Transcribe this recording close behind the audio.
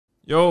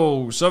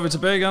Jo, så er vi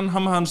tilbage igen.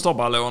 Ham her, han står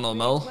bare og laver noget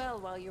mad.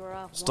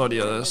 Står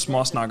de og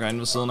småsnakker inde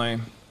ved siden af.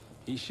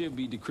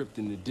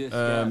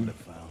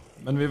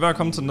 Men vi er ved at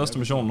komme til den næste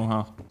mission nu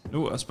her.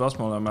 Nu er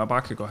spørgsmålet, om jeg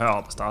bare kan gå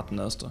herop og starte den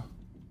næste.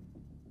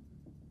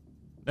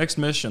 Next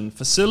mission,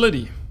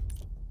 facility.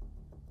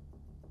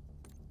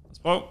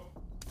 Let's prøve.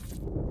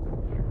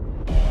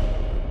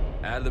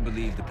 Adler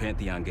believed the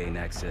Pantheon gained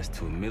access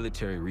to a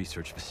military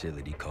research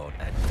facility called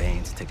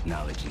Advanced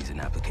Technologies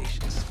and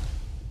Applications.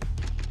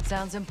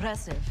 Sounds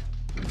impressive.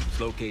 It's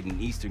located in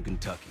eastern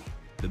Kentucky.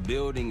 The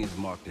building is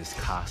marked as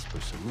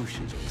Cosper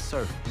Solutions on the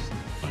surface.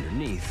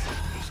 Underneath,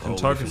 there's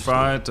Kentucky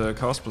Fried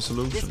Cosper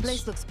Solutions. This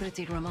place looks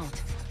pretty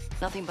remote.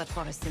 Nothing but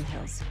forests and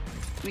hills.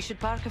 We should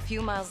park a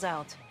few miles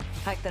out.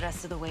 Hike the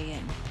rest of the way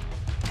in.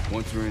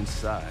 Once we're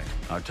inside,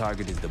 our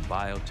target is the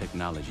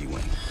biotechnology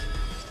wing.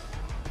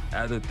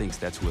 Adler thinks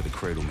that's where the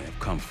cradle may have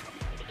come from.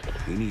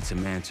 We need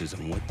some answers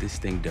on what this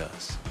thing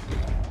does.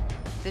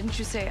 Didn't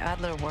you say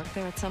Adler worked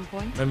there at some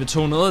point? Men vi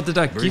tog noget af det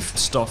der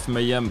giftstof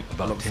med hjem,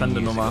 eller hvad fanden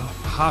det nu var.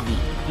 Har vi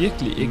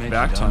virkelig ikke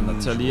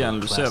værktøjerne til at lige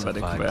analysere, hvad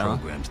det kunne være?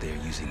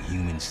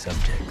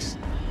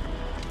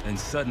 And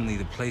suddenly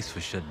the place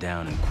was shut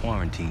down and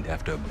quarantined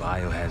after a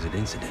biohazard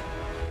incident.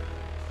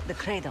 The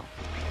cradle.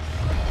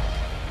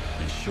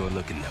 It's sure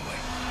looking that way.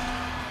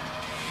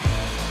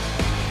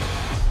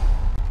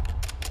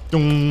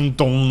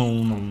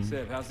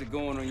 Seb, how's it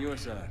going on your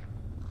side?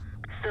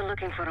 Still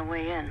looking for a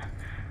way in.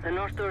 The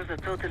north doors are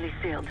totally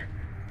sealed.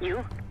 You?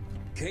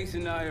 Case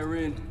and I are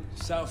in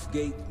South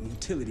Gate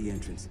utility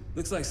entrance.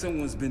 Looks like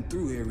someone's been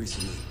through here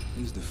recently.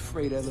 Used the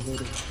freight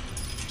elevator.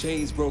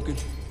 Chains broken.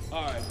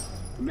 All right,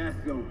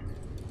 mask on.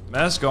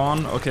 Mask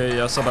on. Okay,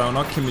 ja, så der er jo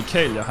nok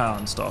kemikalier her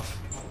og stof.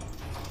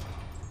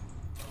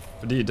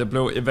 Fordi det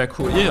blev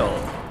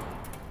evakueret.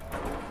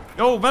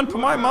 Jo, vent på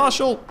mig,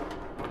 Marshall.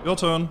 Your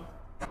turn.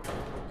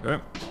 Okay.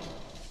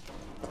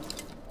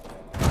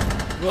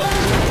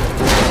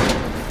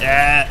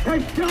 Ja.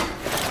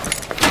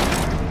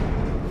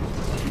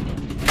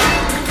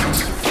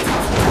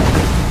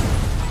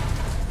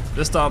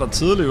 Det starter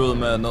tidligt ud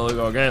med, at noget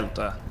går galt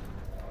der.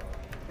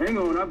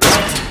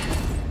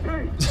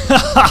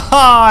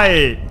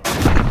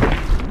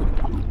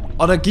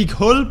 Og der gik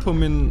hul på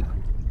min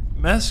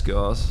maske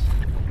også.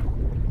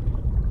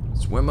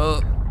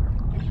 Swimmer.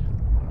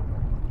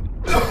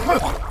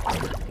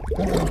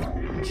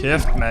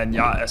 Kæft, mand,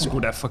 jeg er sgu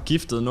da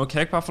forgiftet. Nu kan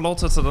jeg ikke bare få lov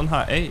til at tage den her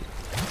af.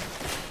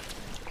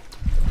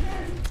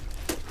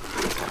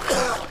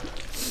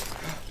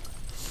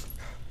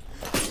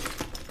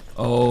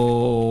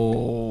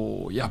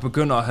 Jeg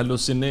begynder at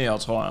hallucinere,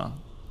 tror jeg.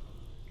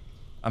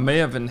 I may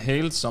have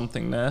inhaled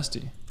something nasty.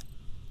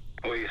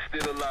 Oh, you're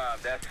still alive,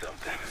 that's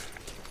something.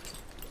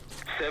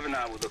 Seven and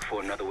I will look for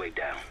another way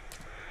down.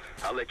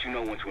 I'll let you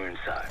know once we're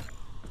inside.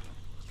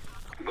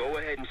 Go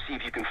ahead and see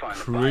if you can find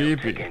the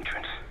biotech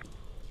entrance.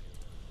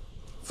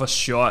 For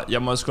sure.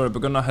 Jeg må sgu da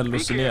begynde at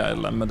hallucinere et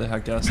eller andet med det her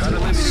gas. Det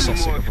er så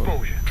sikker på.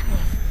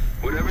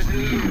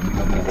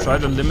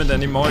 Try to limit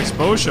any more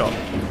exposure.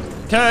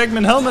 Kan jeg ikke?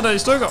 Min helmet er i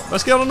stykker. Hvad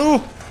sker der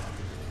nu?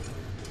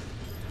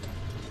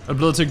 Er det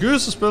blevet til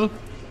gyserspil?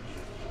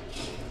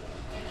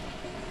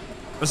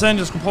 Hvad sagde han,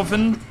 jeg skulle prøve at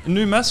finde en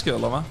ny maske,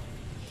 eller hvad?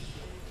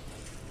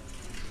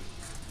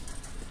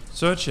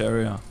 Search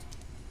area.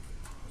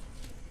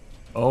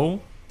 Oh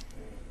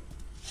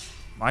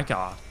my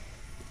god.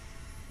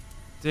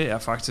 Det er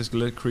faktisk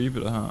lidt creepy,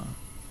 det her.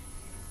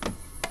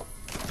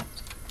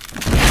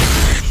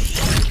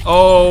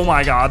 Oh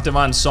my god, det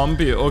var en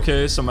zombie.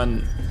 Okay, så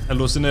man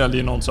hallucinerer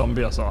lige nogle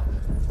zombier, så.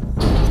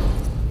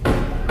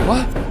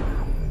 What?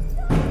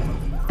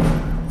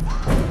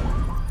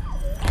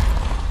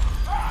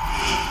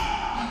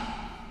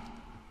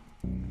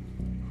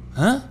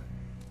 Huh?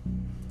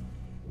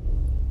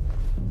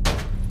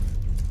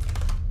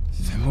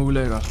 Fem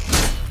ulækkert.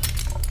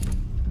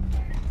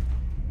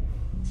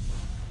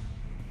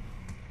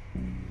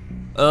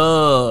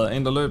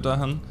 En der løb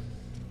derhen.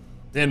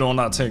 Det er nogen,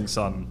 der har tænkt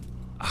sådan.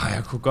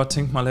 Jeg kunne godt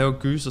tænke mig at lave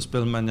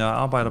gyserspil, men jeg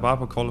arbejder bare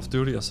på Call of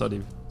Duty, og så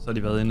har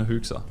de været inde og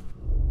hygge sig.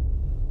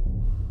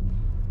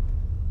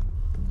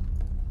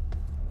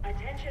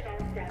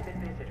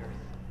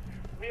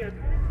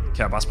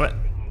 Kan jeg bare springe?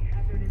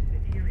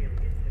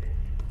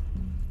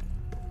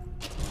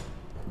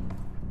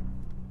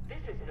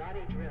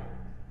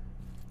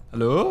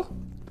 Hallo?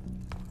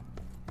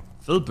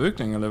 Fed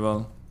bygning, eller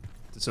hvad?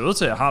 Det ser ud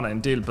til, at jeg har det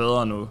en del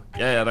bedre nu.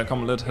 Ja, der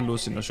kommer lidt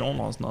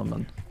hallucinationer og sådan noget,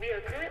 men...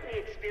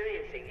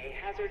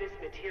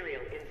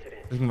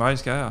 Hvilken vej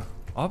skal jeg?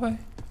 Opad?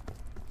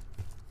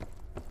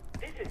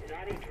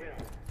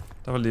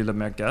 Der var lige lidt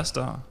mere gas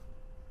der.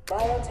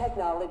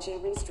 Biotechnology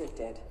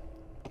restricted.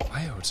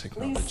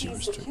 Biotechnology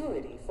restricted.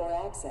 Security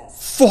for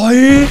access. Føj!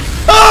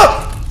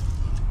 Ah!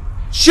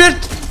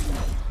 Shit!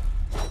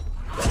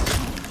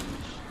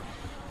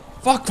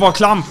 Fuck, hvor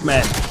klamt,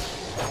 mand!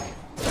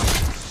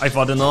 Ej,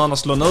 hvor er det noget, der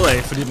slår ned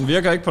af, fordi den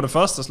virker ikke på det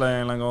første slag af en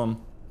eller anden grund.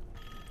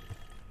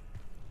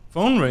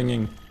 Phone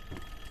ringing.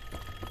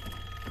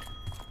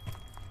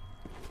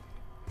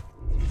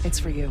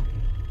 It's for you.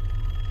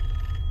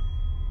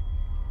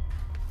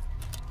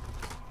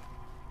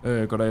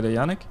 Goddag, det er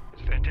Jannik.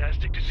 It's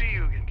fantastic to see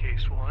you again,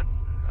 Case One.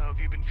 How have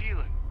you been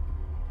feeling?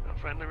 A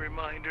friendly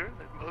reminder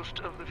that most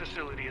of the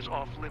facility is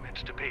off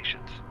limits to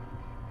patients.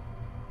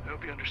 I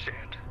hope you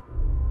understand.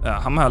 Ja,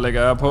 ham her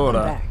lægger jeg på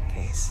der. Back,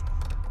 Case.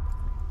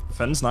 Hvad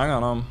fanden snakker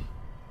han om?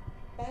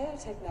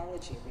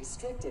 Biotechnology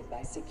restricted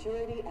by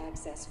Security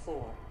Access 4.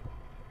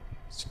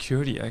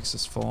 Security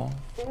Access 4.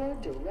 4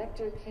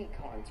 director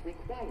keycards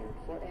required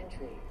for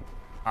entry.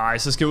 Ej,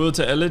 så skal jeg ud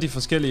til alle de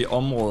forskellige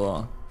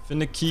områder.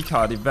 Finde et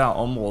keycard i hver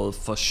område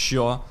for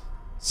sure.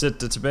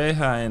 Sæt det tilbage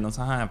herind, og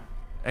så har jeg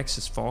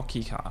Access 4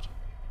 keycard.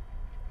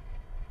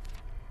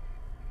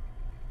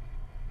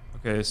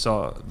 Okay,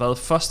 så hvad?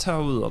 Først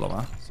herud, eller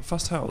hvad? Så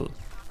først herud.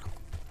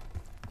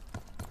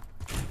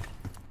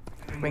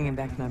 Bringing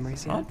back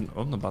memories yet? Den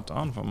åbner bare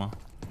døren for mig.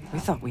 We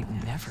thought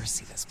we'd never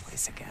see this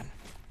place again.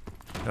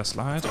 Kan jeg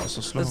slide og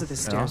så slå? Those are the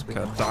stairs we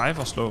kan jeg go. dive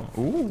og slå?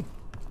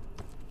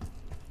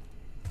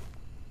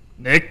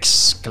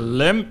 Niks,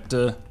 glem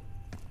det.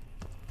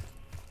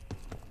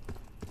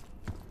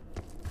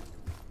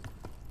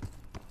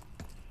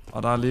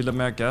 Og der er lige lidt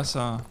mere gas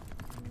her.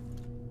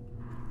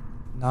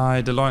 Nej,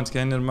 det er løgn, skal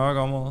jeg ind i det mørke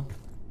område.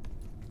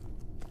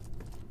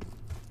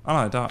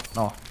 Nej, der.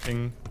 Nå,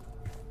 ingen.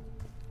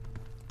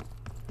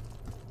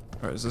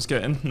 Okay, så skal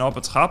jeg enten op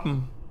ad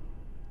trappen.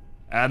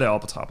 Ja, det er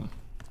op ad trappen.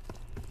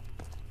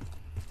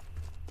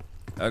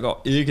 Jeg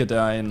går ikke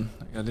derind.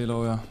 Jeg kan lige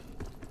love jer.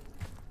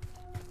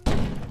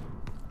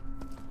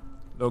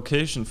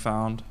 Location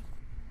found.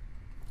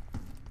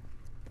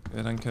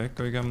 Okay, den kan jeg ikke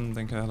gå igennem.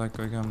 Den kan jeg heller ikke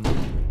gå igennem.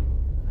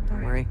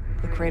 Don't worry,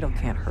 the cradle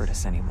can't hurt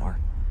us anymore.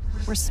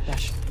 We're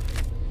special.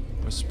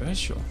 We're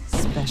special.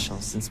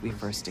 Special since we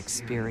first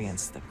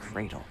experienced the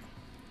cradle.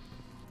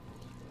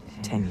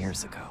 10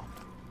 years ago.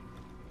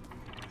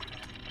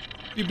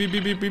 Bip, bip,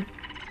 bip, bip, bip.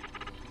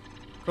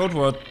 Code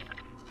word.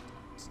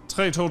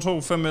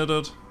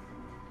 32251.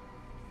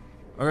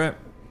 Okay.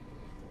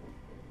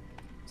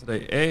 Så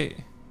det er A.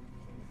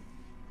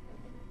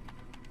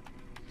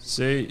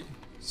 C.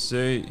 C.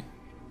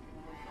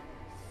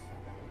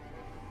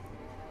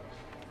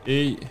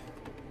 E.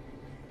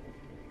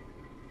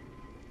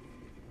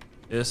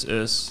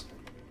 SS.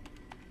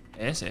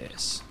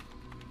 SS.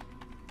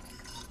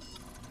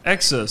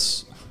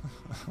 Access.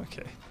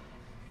 Okay.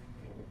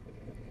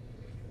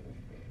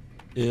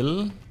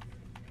 L.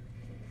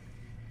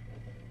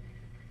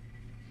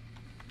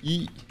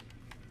 I.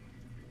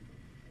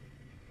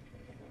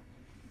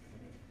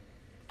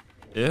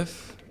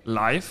 F.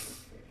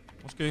 Life.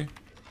 Måske.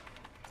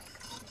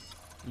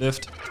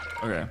 Left.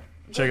 Okay. Jeg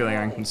tjekkede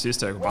engang den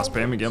sidste, jeg kunne bare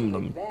spamme igennem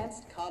dem.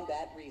 Advanced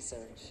combat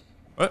research.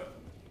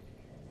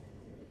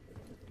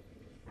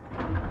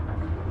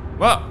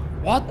 What?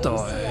 What the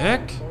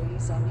heck?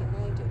 Employees are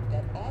reminded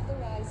that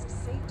authorized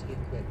safety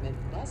equipment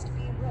must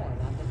be worn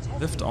on the test.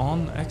 Lift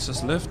on,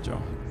 access left, jo.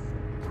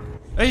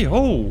 Hey,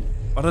 ho!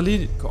 Og der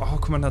lige...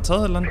 kunne man have taget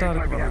et eller andet der?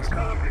 Det kunne være nice.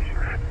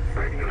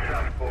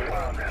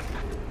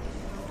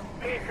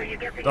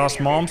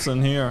 There's moms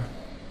in here.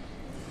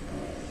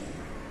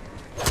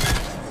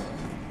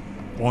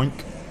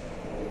 Boink.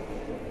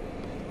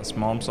 There's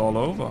moms all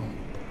over.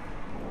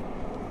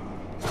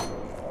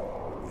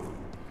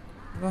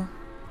 Hvad?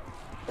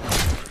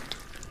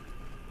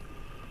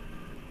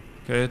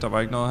 Okay, der var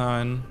ikke noget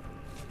herinde.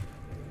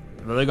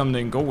 Jeg ved ikke, om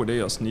det er en god idé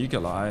at sneak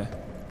eller ej.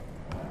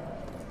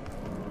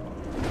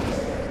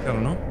 Hvad er der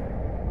nu?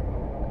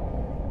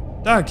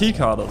 Der er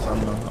keycardet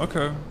fandme.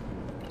 Okay.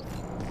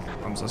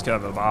 Jamen, så skal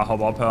jeg vel bare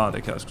hoppe op her.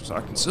 Det kan jeg sgu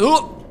sagtens.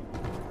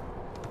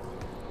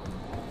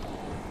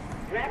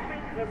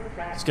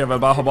 Skal jeg vel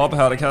bare hoppe op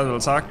her? Det kan jeg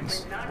vel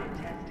sagtens.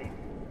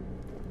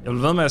 Jeg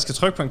vil ved med, at jeg skal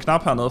trykke på en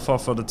knap hernede for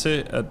at få det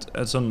til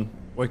at sådan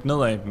rykke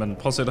nedad. Men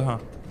prøv at se det her.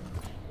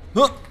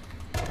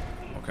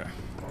 Okay.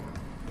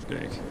 Måske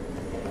ikke.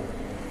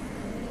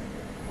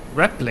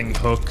 Grappling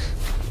hook.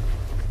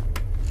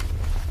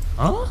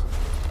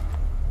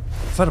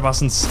 Hvorfor er det bare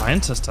sådan en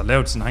scientist, der har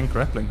lavet sin egen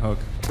grappling hook?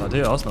 Så det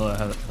er også noget,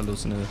 jeg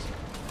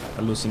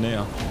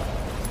hallucinerer.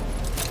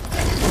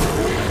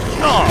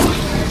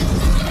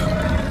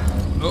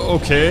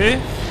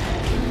 Okay.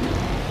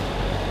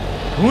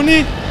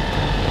 Huni?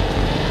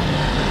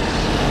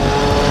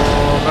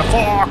 Hvad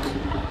fuck?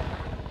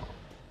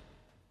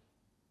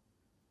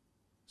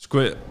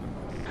 Skulle jeg...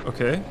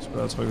 Okay, skulle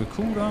jeg have trykket Q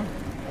der?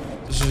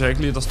 Det synes jeg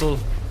ikke lige, der stod.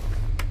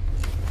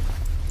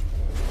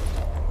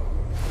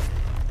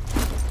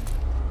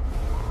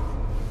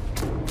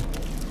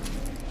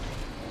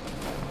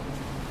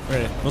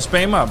 Okay, nu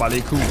spammer jeg bare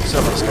lige Q,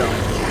 så hvad der sker.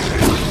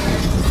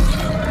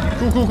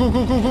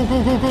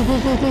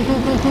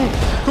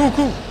 Q.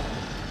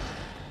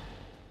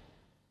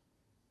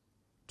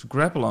 To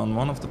grapple on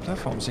one of the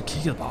platforms. Jeg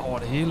kiggede bare over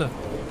det hele.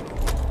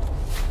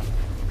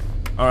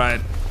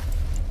 Alright.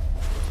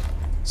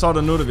 Så er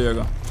det nu, det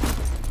virker.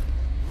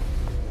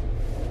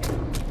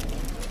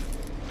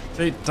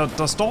 Se,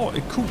 der står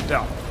et Q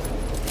der.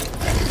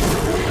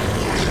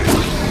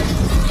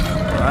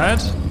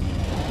 Alright.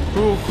 Q.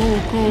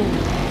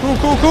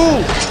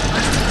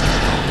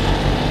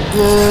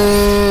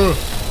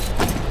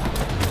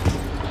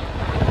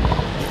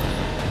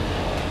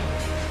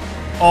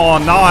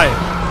 Åh, nej.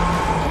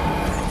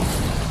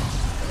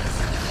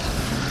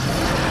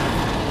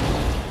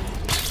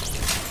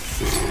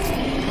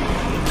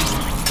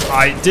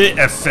 Ej, det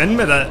er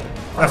fandme da...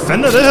 Hvad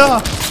fanden er det her?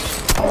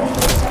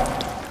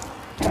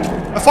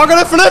 Hvad fuck er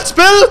det for et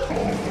spil?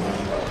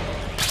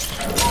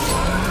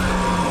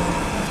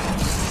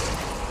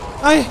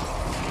 Nej.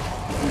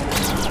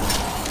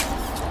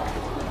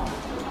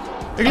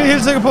 Jeg er ikke lige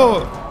helt sikker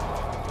på,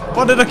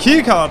 hvor det der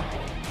keycard.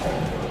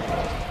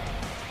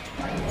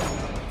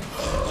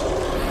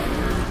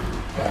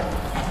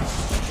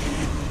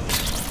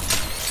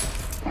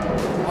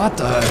 What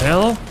the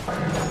hell?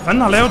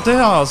 Hvem har lavet det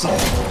her altså?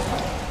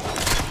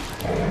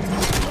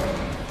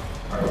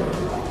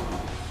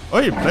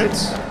 Øj,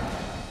 plates.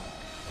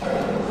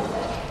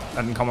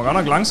 Ja, den kommer godt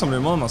nok langsomt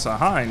imod mig, så jeg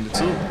har egentlig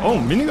tid.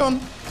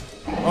 Minigun.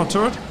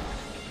 Turret.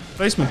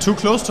 Placement too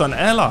close to an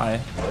ally.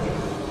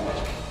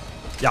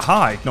 Jeg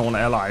har ikke nogen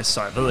allies,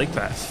 så jeg ved ikke,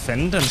 hvad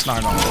fanden den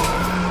snakker om.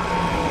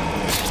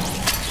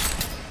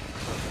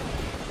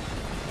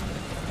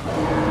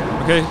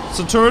 Okay,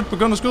 så turret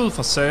begynder at skyde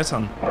fra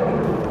satan.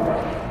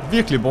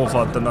 Virkelig brug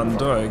for, at den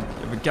dør ikke.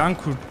 Jeg vil gerne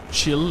kunne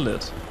chille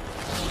lidt.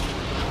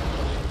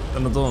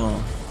 Den er død nu.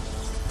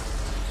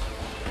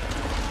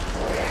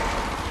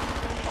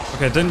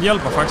 Okay, den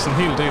hjælper faktisk en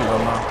hel del, den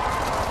her.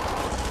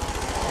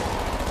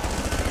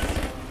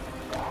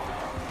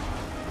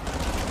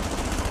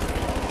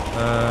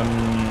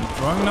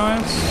 Throwing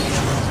knives.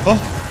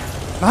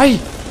 Nej!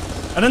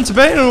 Er den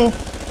tilbage nu?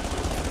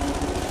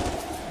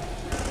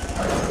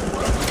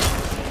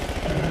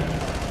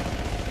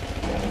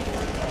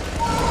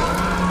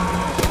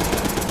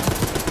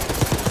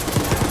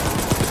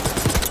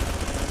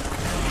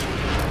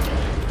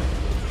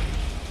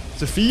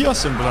 Til 4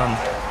 simpelthen.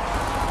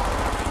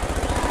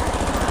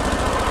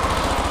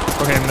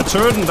 Okay, med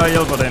turreten der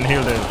hjælper det en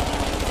hel del.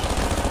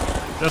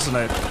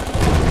 Detonate.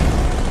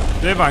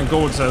 Det var en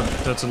god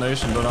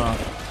detonation, det der.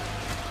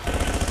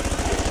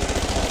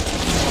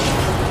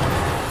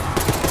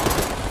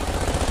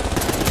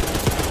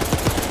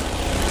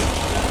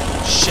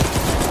 Shit.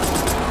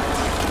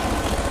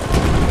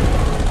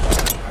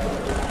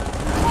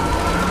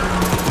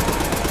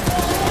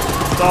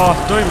 Så,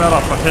 dø med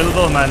dig for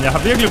helvede, mand. Jeg har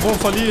virkelig brug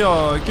for lige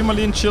at give mig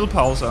lige en chill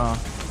pause her.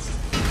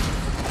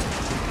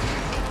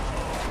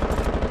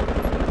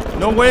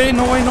 No way,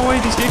 no way, no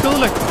way. De skal ikke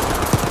ødelægge mig.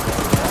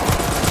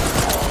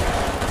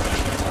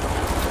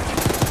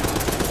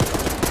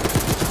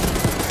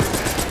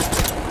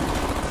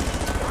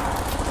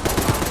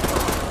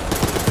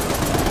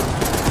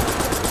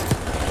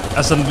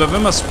 Altså, den bliver ved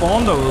med at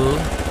spawn derude.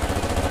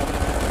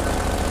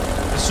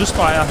 Jeg synes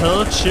bare, jeg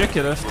havde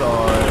tjekket efter...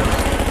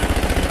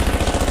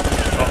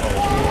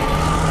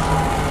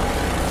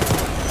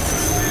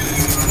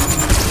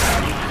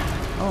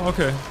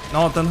 Okay.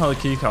 Nå, den havde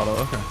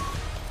keycardet, okay.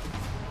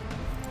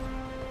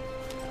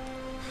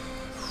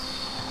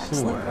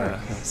 Excellent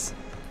work, Miss.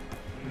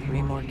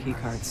 3 more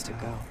keycards to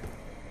go.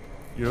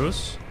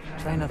 Yes.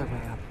 Try another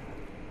way up.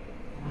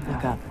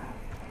 Look up.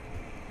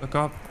 Look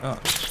up, ja.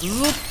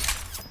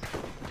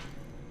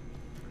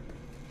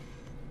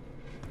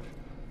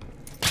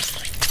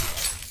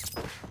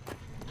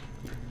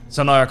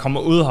 Så når jeg kommer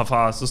ud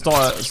herfra, så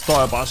står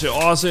jeg bare og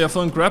siger, se, jeg har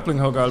fået en grappling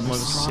hook og alt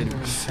muligt. Så siger de,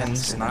 hvad fanden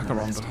snakker du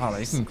om? Du har da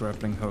ikke en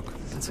grappling hook.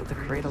 That's what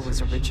the cradle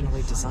was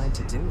originally designed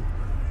to do.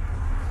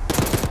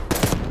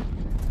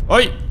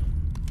 Oj!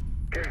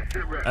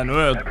 Ja, nu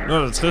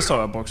er det trist, at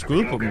jeg har brugt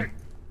skud på dem. Hvad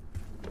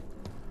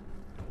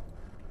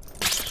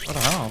er der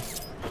her?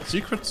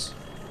 Secrets?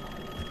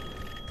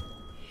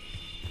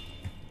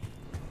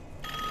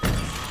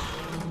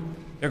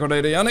 Jeg går dag,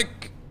 det er Jannik.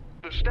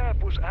 The staff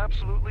was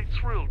absolutely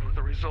thrilled with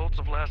the results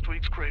of last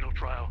week's cradle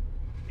trial.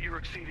 You're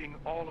exceeding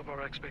all of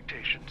our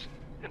expectations.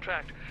 In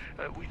fact,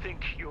 we think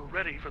you're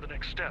ready for the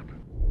next step.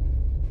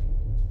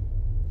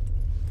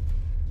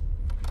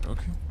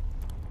 Okay.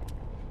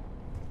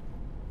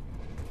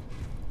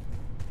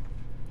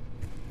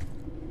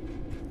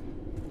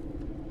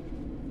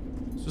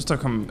 Jeg synes, der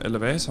kom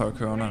elevator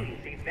kørende.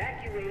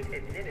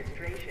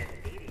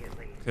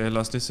 Okay,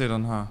 lad os lige se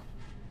den her.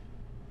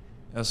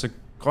 Altså,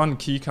 grøn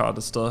keycard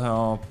et sted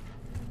heroppe.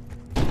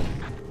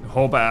 Jeg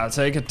håber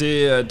altså ikke, at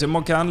det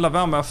må gerne lade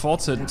være med at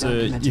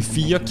fortsætte i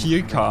 4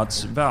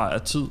 keycards hver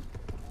af tid.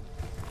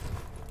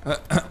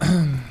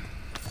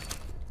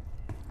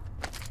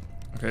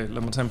 Okay,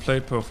 lad mig tage en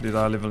plate på, fordi der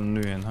er alligevel en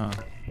ny en her.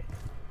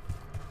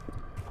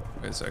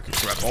 Okay, så jeg kan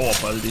grab over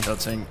på alle de her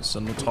ting, så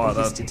nu tror jeg,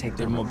 at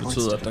det må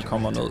betyde, at der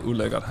kommer noget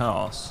ulækkert her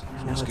også.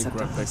 Måske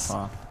grab væk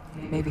fra.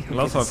 Jeg er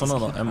glad for, at jeg har fundet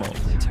noget ammo.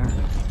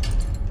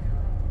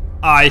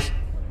 Ej!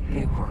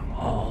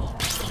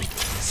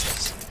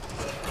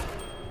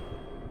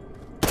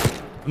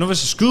 Nu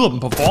hvis jeg skyder dem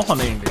på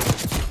forhånd egentlig.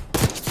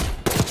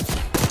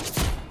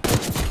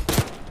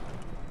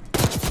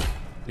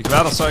 Det kan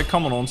være, der så ikke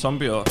kommer nogen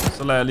zombier.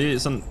 Så lader jeg lige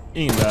sådan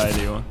en være i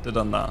det jo. Det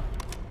er den der.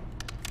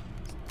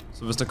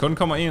 Så hvis der kun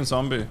kommer en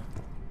zombie, så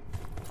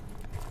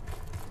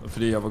er det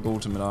fordi jeg var god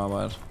til mit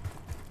arbejde.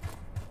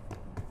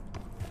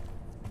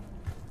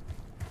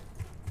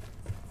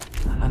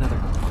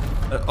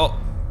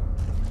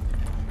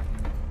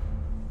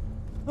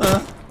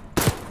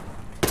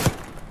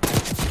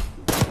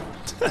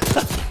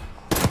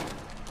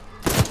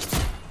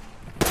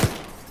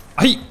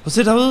 at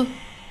se derude.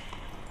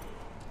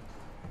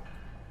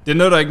 Det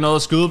nytter ikke noget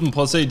at skyde dem.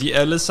 Prøv at se, de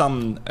alle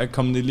sammen er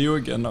kommet i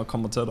live igen og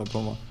kommer tættere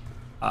på mig.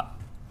 Ah.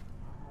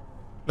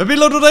 Hvad vil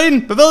du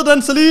derinde? Bevæg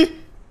den så lige.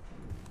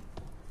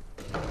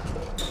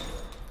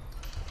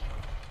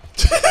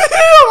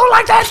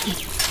 Like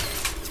that.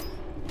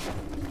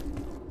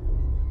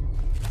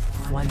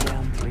 One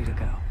down, 3 to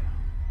go.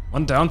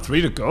 One down,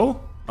 3 to go?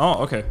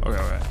 Oh, okay.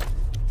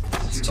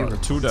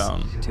 Two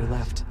down. 2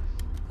 left.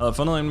 Havde jeg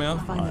fundet en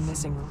mere? Find the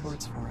missing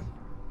reports for him.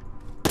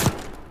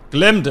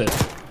 Glem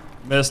det,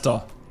 mester.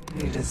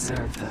 You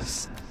deserve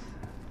this.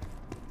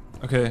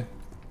 Okay.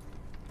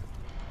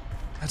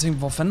 Jeg tænkte,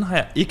 hvor fanden har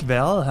jeg ikke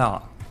været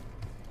her?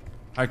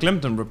 Har jeg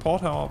glemt en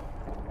report heroppe?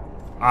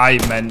 Ej,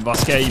 mand, hvor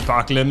skal I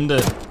bare glemme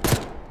det?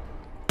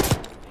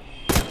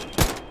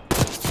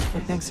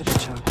 Thanks for the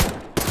choke.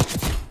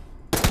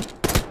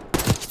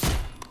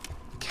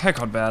 Kan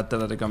godt være, at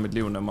det gør mit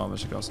liv nemmere,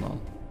 hvis jeg gør sådan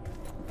noget.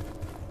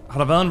 Har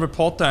der været en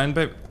report derinde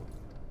bag?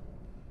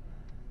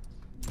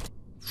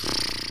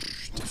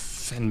 Det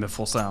fandme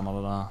frustrerer mig,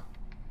 det der.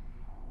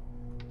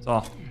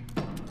 Så.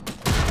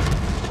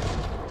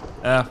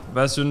 Ja,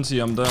 hvad synes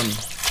I om den?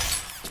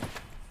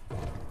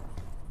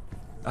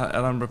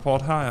 Er der en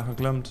report her, jeg har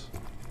glemt?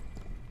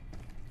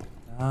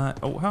 Nej,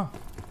 her.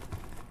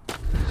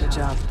 Good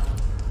job.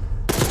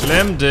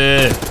 Glem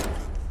det!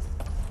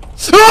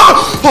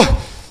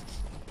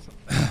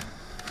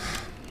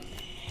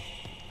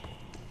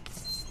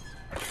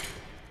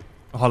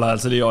 Jeg holder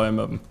altså lige øje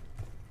med dem.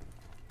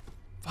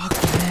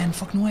 Fuck man,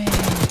 fuck nu af.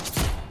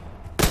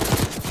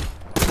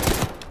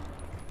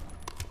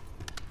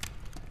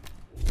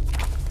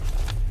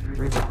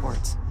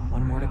 Reports.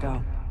 One more to go.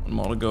 One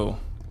more to go.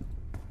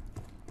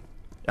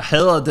 Jeg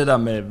hader det der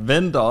med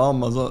venter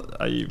om og så...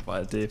 Ej, hvor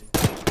er det...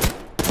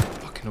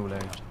 Fucking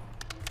ulækkert.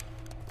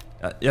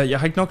 Jeg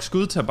har ikke nok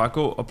skud til at bare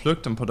gå og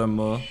plukke dem på den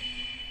måde.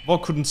 Hvor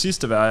kunne den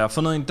sidste være? Jeg har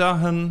fundet en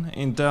derhen,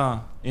 en der,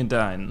 en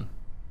derinde.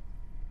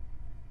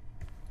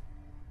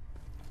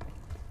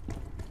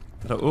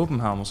 Er der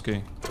åben her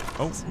måske?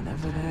 Oh.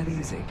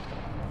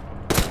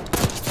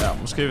 Ja,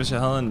 måske hvis jeg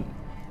havde en...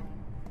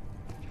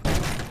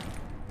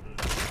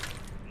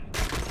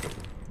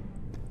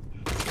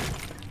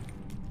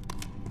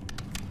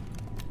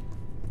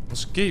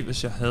 Måske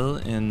hvis jeg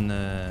havde en...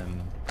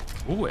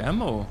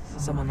 ammo.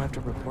 Someone left a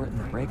report in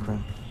the break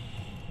room.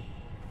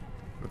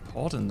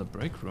 Report in the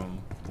break room.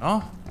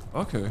 Oh,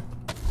 okay.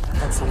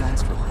 That's the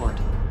last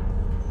report.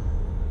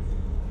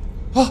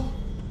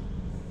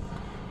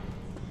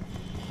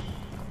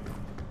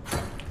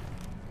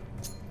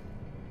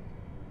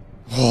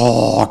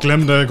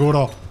 Glem det,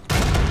 gutter.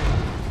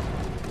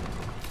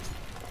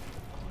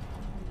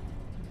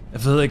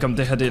 Jeg ved ikke, om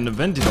det her det er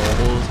nødvendigt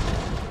overhovedet.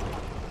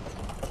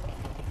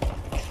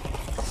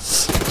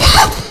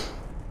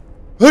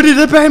 Hørte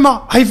I det bag mig?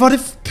 Ej, hvor er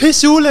det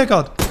pisse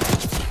ulækkert.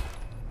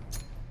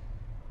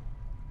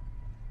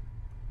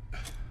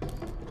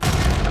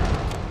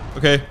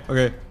 Okay.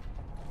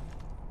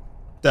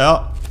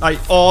 Der. Nej,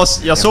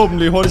 jeg så dem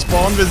lige hurtigt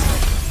spawn,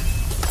 hvis...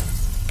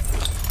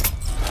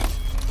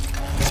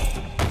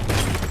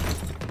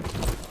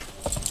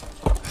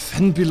 Hvad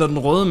fanden bilder den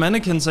røde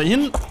mannequin sig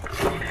ind?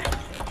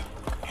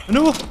 Og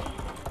nu? I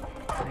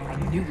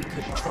knew we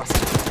couldn't trust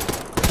him.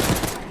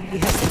 He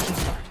has the key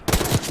card.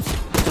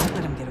 Don't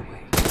let him get away.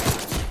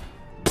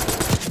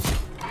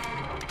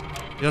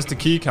 Here's the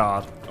key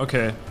card.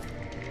 Okay.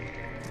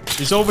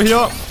 He's over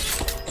here.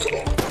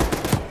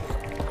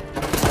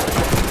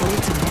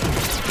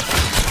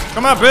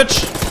 Come here,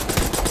 bitch.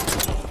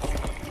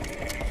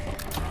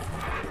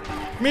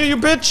 Come here,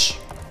 you bitch.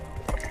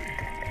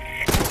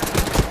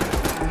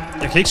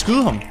 Jeg kan ikke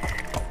skyde ham.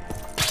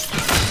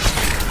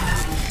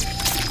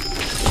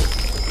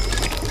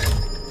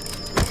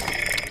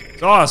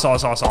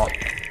 Så.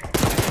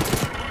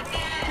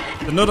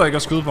 Det nytter ikke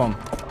at skyde på ham.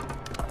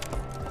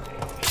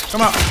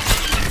 Kom her.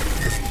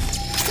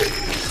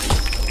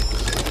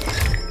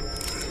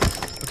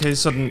 Okay,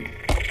 sådan...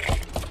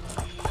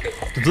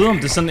 Du ved om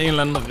det er sådan en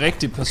eller anden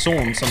rigtig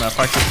person, som jeg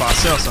faktisk bare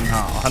ser sådan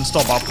her, og han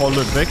står bare og prøver at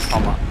løbe væk fra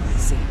mig.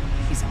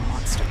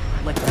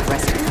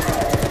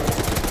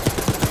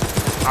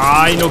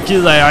 Ej, nu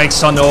gider jeg ikke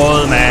sådan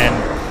noget, man.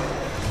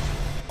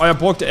 Og jeg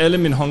brugte alle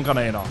mine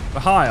håndgranater.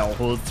 Hvad har jeg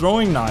overhovedet?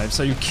 Throwing knives?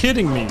 Are you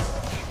kidding me?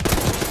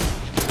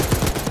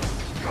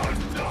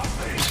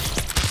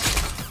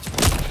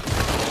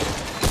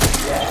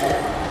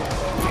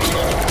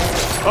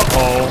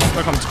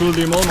 Der kom et skud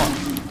lige imod mig.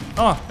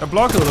 Jeg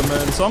blokkede det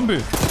med en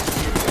zombie.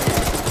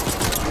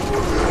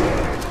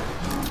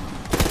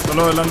 Der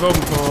lå et eller andet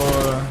våben på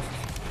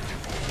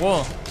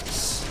bordet.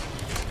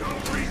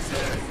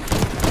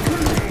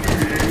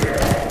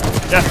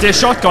 Ja, det er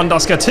shotgun, der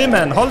skal til,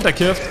 mand. Hold da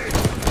kæft.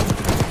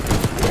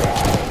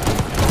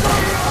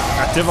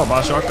 Ja, det var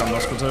bare shotgun, der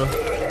skulle til.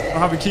 Nu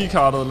har vi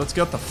keycardet. Let's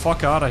get the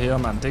fuck out of here,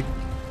 man. Det...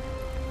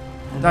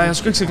 Der er jeg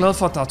sgu ikke så glad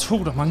for, at der er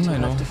 2, der mangler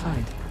endnu.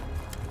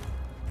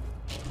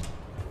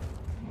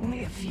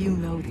 Only a few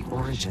know the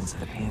origins of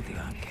the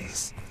Pantheon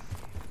case.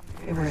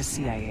 They were a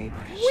CIA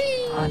branch,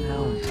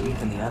 unknown to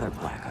even the other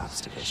Black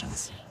Ops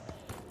divisions.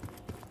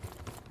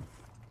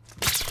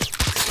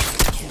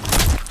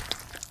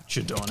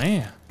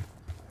 Chidone.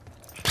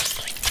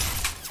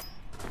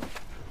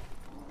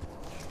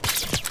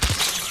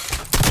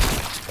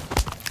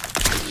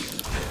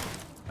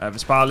 Ja, vi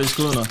sparer lige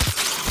skuddene.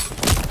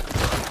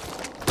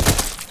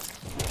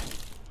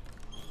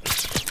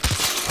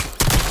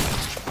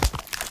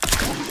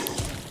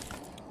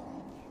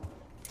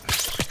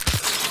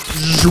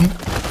 Zoom.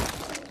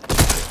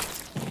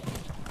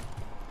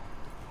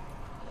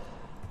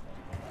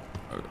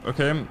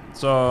 Okay,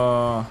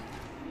 så...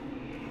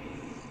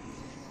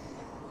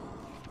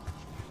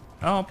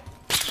 Herop.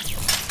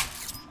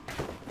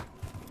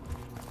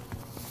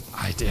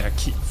 Ej, det her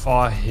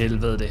for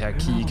helvede, det her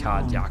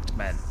keycard-jagt,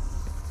 mand.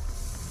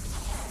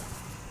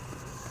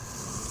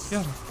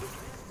 Ja.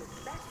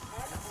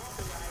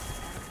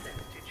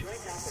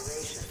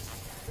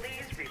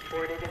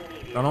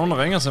 Der er nogen,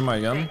 der ringer til mig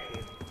igen.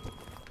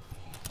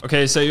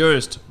 Okay,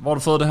 seriøst. Hvor har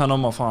du fået det her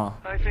nummer fra?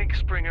 I think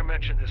Springer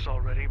mentioned this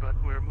already, but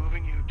we're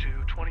moving you to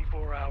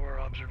 24-hour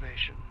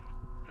observation.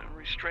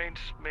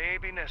 Restraints may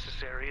be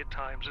necessary at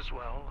times as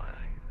well.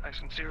 I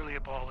sincerely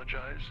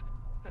apologize.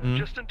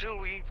 Just until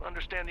we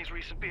understand these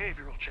recent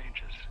behavioral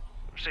changes.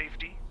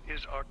 Safety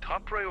is our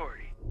top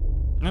priority.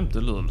 Jamen,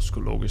 det lyder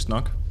sgu logisk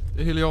nok.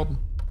 Det er helt i orden.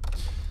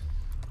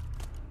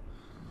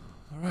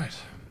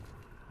 Alright.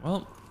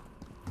 Well.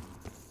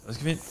 Hvad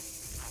skal vi ind?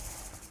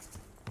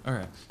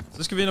 Okay.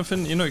 Så skal vi ind og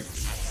finde endnu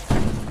et...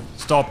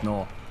 Stop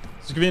nu.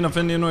 Så skal vi ind og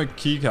finde endnu et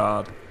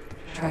keycard.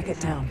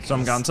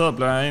 Som garanteret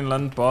bliver en eller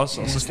anden boss,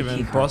 og så skal vi have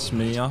en boss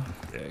mere.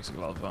 Det er jeg ikke så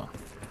glad for.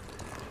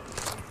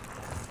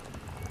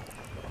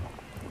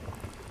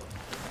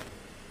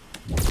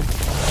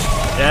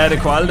 Ja,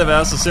 det kunne aldrig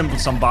være så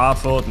simpelt som bare at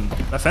få den.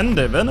 Hvad fanden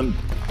det er, Venom?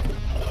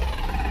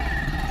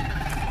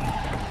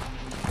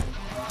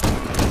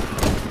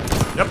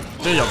 Yep,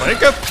 det hjælper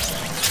ikke.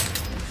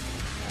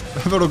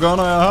 Hvad vil du gøre,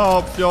 når jeg er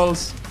heroppe,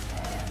 fjols?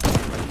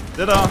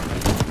 Det der.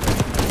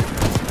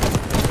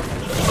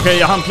 Okay,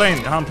 jeg har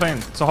en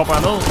plan. Så hopper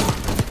jeg ned.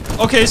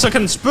 Okay, så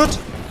kan den spytte.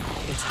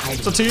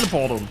 Så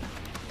teleporter den.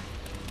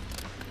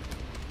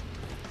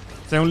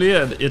 Så hun lige,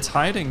 at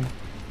it's hiding.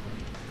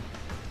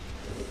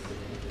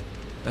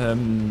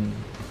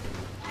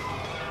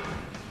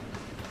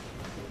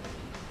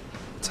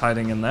 It's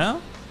hiding in there.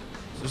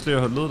 Så synes lige,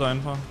 jeg har hørt lyd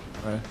derindefra.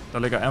 Okay, der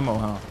ligger ammo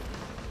her.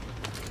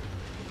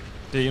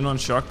 Det er endnu en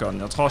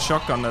shotgun. Jeg tror,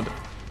 shotgun er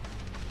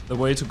the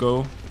way to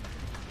go.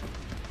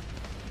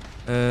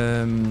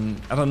 Er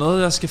der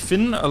noget, jeg skal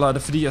finde, eller er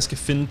det fordi, jeg skal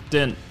finde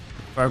den?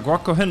 For jeg kan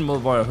godt gå hen mod,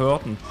 hvor jeg hører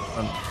den.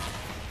 Men...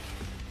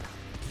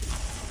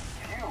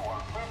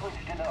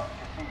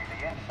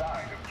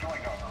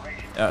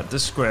 Ja,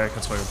 det skulle jeg ikke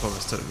have trykket på,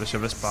 hvis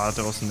jeg vidste bare,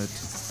 det var sådan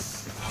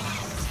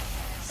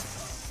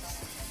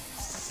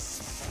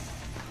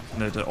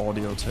et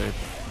audio tape.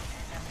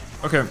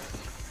 Okay.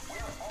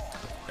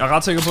 Jeg er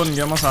ret sikker på, at den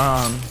gemmer sig her.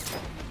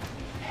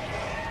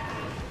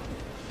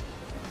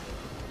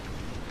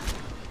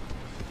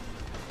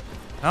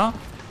 Ja.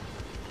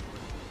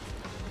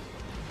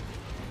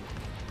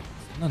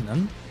 Hvad er den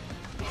anden?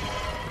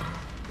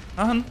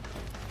 Er han?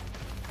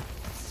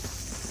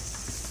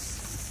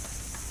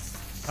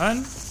 Er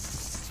han?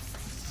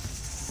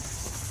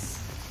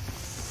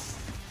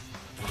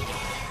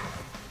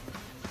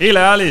 Helt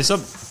ærligt, så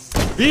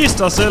vis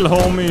dig selv,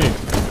 homie.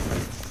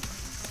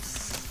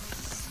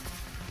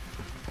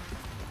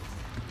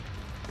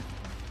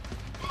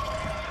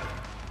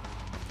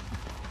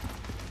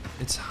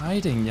 It's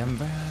hiding, jamen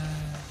hvad?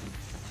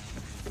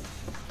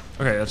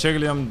 Okay, jeg tjekker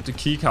lige om det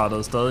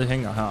keycardet stadig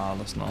hænger her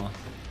eller sådan noget.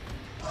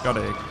 Gør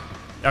det ikke.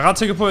 Jeg er ret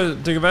sikker på, at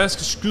det kan være, at jeg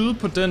skal skyde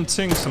på den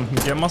ting, som den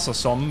gemmer sig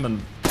som,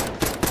 men jeg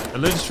er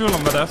lidt i tvivl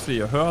om, hvad det er, fordi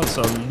jeg hører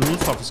altså lyd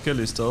fra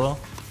forskellige steder.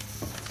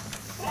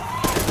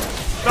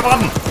 Der var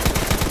den!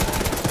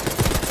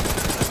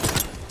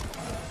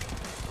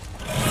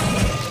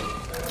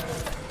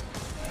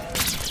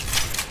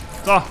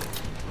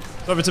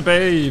 Så er vi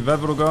tilbage i, hvad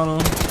vil du gøre nu?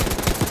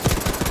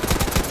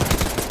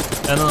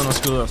 Andet end at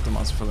skyde efter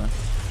mig, selvfølgelig.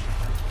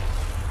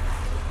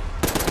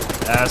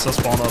 Ja, så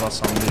spawner der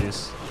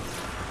zombies.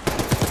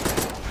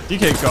 De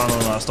kan ikke gøre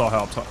noget, når jeg står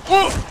heroppe, tror jeg.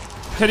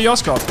 Kan de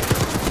også godt?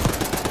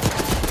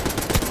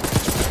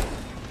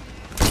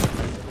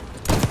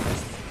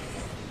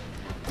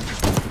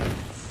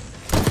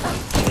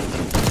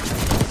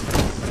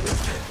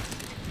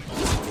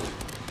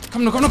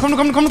 Kom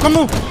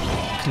nu!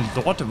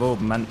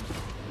 Lortevåben, mand.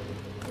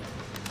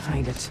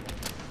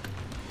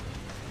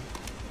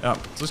 Ja,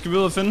 så skal vi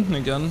ud og finde den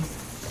igen. Jeg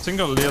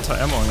tænker lige at tage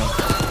ammo her.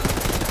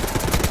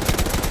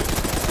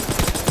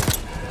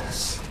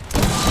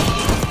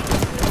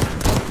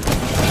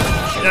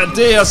 Ja,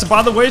 det er altså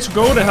bare the way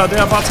to go, det her. Det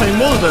er bare at tage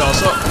imod det, og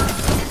så...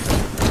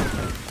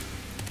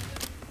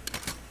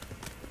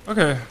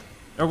 Okay.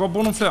 Jeg vil godt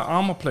bruge nogle flere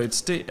armor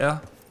plates. Det er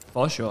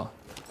for sure.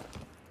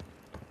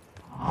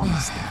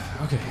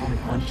 Okay.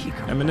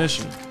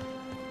 Ammunition.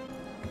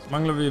 Så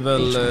mangler vi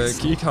vel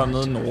keycard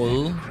nede i den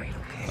røde.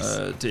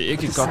 Det er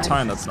ikke et godt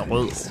tegn, at den er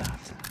rød.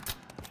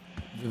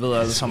 Vi ved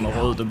alle sammen,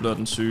 at rød det bliver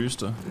den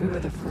sygeste.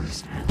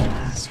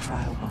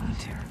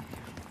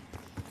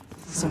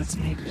 So its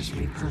makers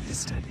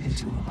repurposed it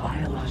into a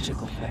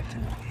biological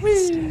weapon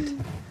instead.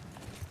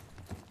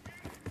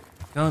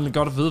 Jeg havde egentlig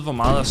godt at vide, hvor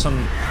meget af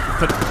sådan...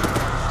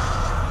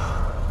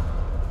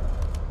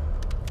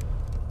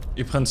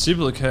 I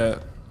princippet kan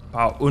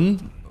bare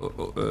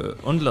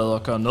undlade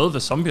at gøre noget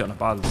ved zombierne,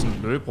 bare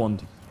sådan løbe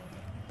rundt.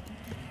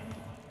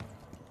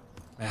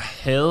 Jeg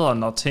hader,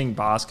 når ting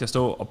bare skal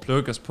stå og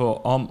plukkes på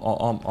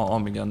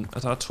om igen.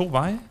 Altså, der er 2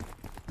 veje.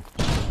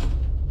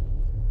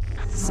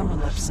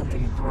 Someone left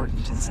something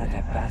important inside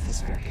that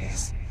bathysphere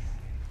case.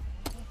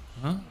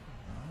 Hvad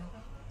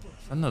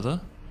fanden er det?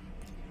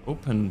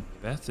 Open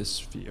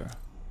bathysphere.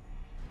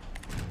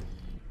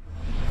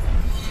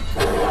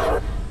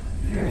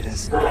 Here it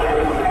is.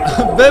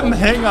 Hvem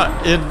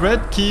hænger et red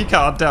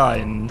keycard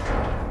derinde?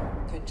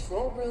 Control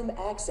room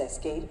access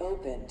gate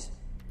opened.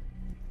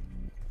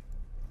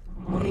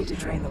 We'll need to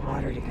drain the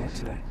water to get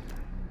to it.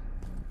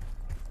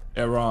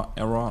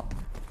 Error.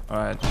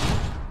 Alright.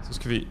 Så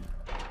skal vi...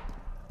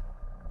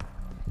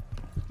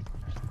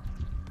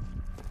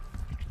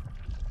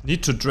 Need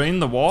to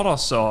drain the water,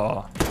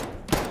 så...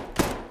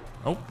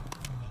 Oh.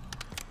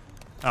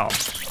 Ja.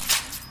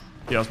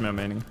 Det er også mere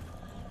mening.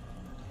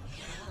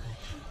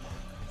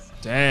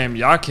 Damn,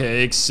 jeg kan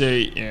ikke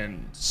se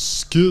en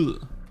skid.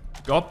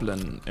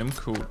 Goblin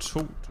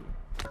MK2.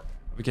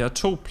 Vi kan have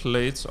 2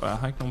 plates, og jeg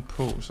har ikke nogen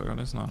på, så gør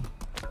det snart.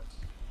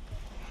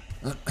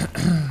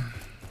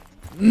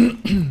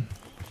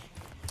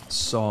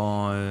 Så...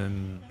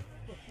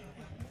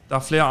 der er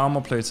flere armor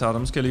plates her,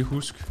 dem skal jeg lige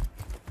huske.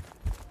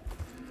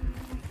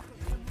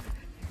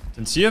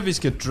 Den siger, at vi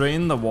skal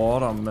drain the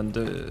water, men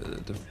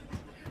det...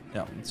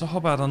 Ja, så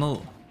hopper jeg derned.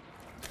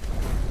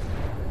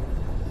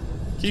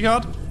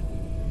 Keycard.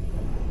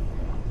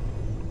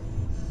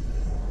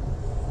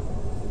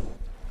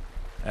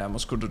 Ja,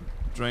 måske du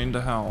drain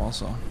det her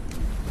også.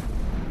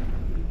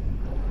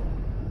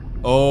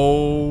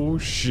 Oh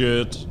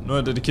shit. Nu er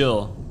jeg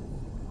dedikeret.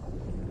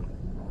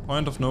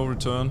 Point of no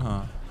return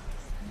her.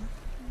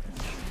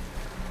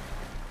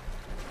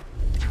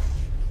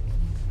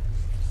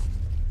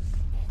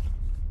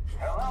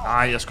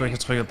 Nej, jeg skulle ikke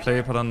have trykket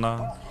play på den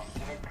der.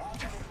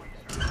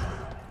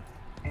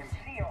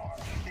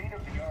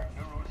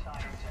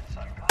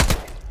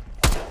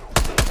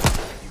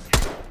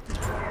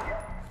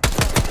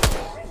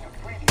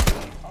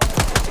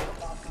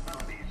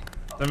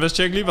 Den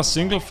vidste jeg ikke lige var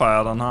single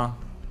fire, den her.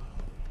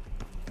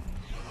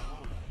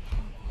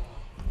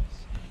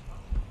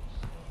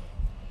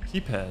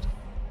 Keypad.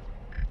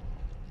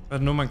 Hvad er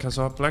det nu, man kan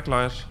så?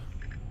 Blacklight.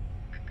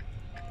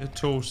 1,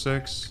 2,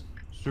 6,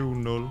 7,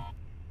 0.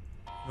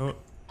 0.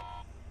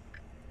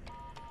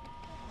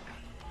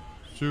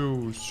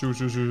 7, 7, 7,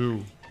 7,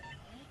 7.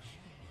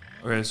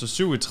 Okay, så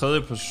 7 i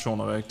tredje position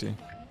er rigtigt.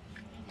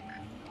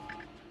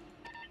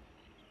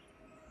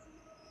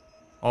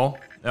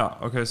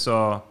 Ja, okay,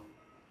 så...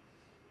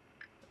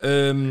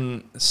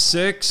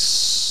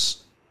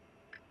 6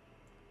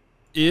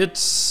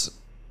 1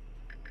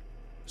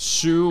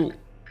 7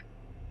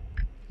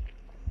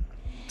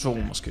 2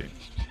 måske.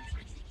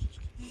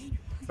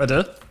 Hvad er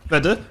det?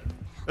 Hvad er det?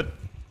 Det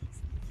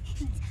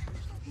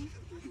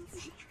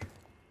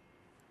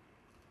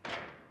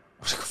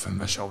kunne fandme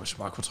være sjovt, hvis jeg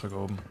bare kunne trykke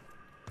åben.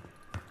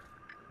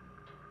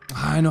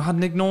 Ej, nu har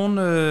den ikke nogen...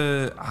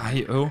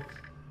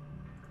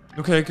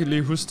 Nu kan jeg ikke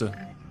lige huske det.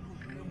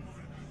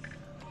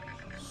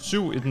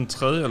 7 i den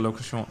tredje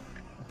lokation.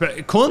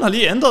 Koden har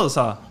lige ændret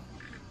sig.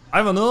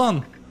 Ej, hvor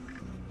nederen.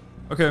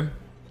 Okay.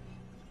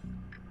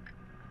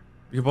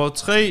 Vi kan bruge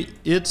 3,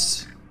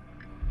 1,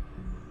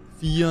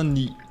 4,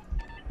 9.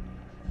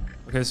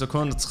 Okay, så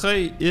koden er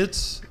 3,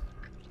 1,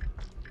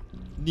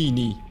 9,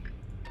 9.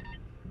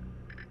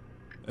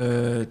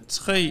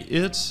 3,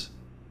 1,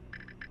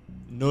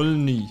 0,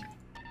 9.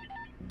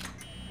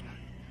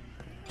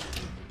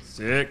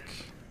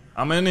 Sick.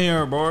 I'm in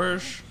here,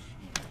 boys.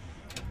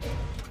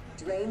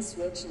 Drain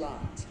switch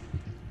locked.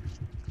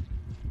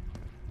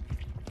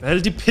 Hvad er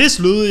alle de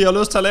pislyde, jeg har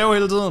lyst til at lave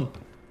hele tiden?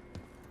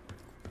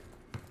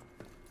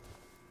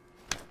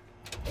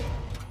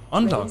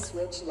 Unlock. Drain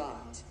switch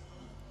locked.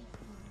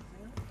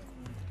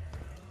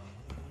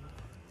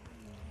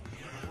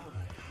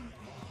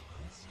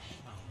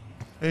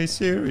 Hey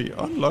Siri,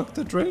 unlock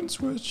the drain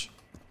switch.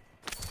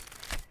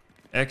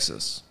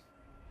 Access.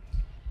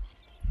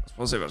 Lad os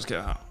prøve at se, hvad der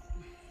sker her.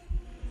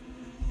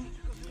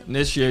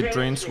 Initiate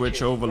drain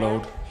switch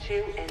overload.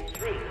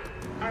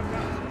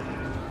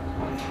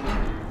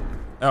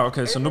 Ja,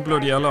 okay, så nu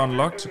blev de alle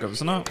unlocked, så gør vi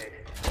sådan her.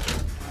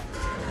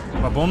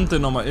 Babum, det er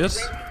nummer 1.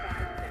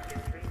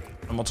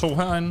 Nummer 2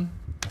 herinde.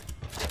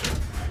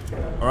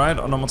 Alright,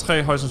 og nummer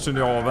 3 højst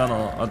sandsynligt over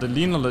vandet, og det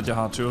ligner lidt, jeg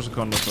har 20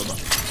 sekunder til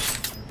det.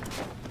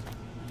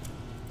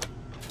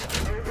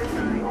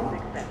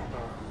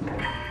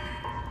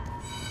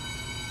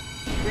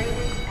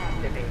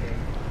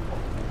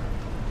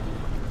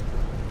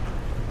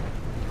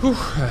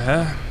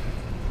 Ja.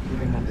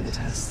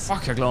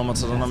 Fuck, jeg glæder mig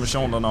til den her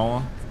mission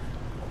dernede.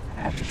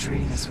 After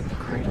treating us with the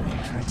cradle,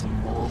 they tried to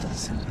mold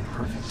us into the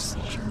perfect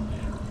soldier.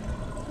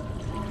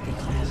 They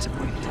planned to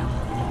break down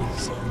the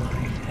walls of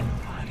mind and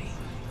body.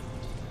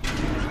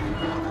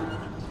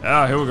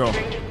 Ja, here we go.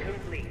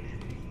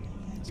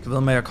 Skal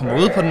ved med, at jeg kommer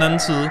ud på den anden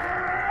side.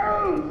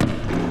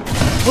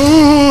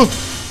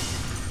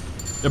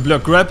 Jeg bliver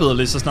grabbet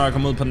lige så snart jeg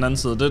kommer ud på den anden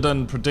side. Det er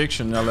den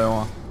prediction, jeg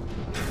laver.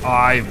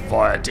 Ej,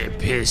 hvor er det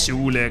pisse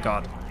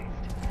ulækkert.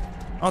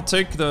 I'll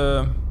take the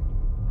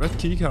red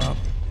keycard.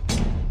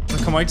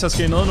 Der kommer ikke til at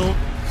ske noget nu.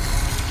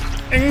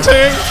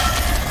 Ingenting!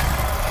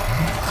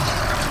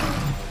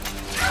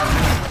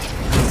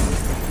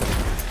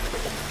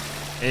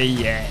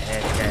 Ja.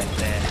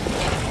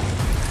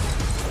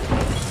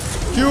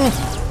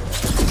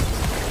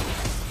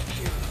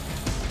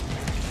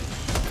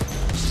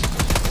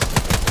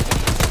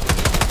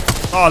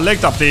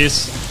 Læg dig,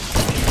 please.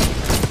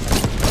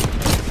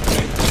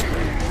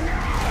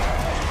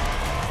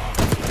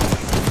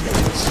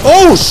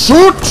 Oh,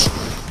 shoot!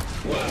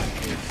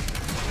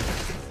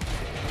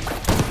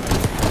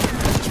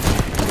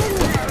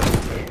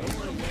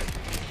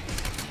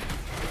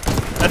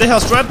 Er det her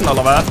Stratton,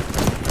 eller hvad?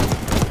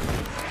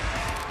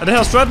 Er det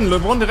her Stratton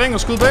løb rundt i ring og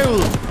skud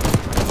bagud?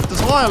 Det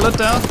tror jeg lidt,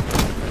 det er.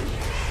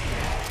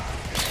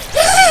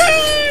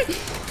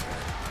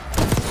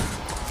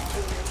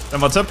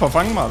 Den var tæt på at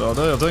fange mig, det var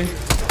det, jeg tænkte.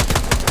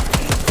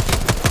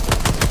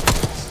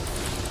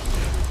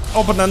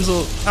 Over på den anden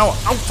side. Au,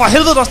 for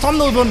helvede, der er strøm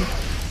nede på den.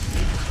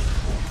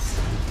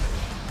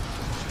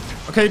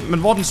 Okay, men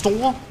hvor er den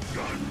store?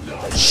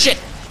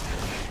 Shit!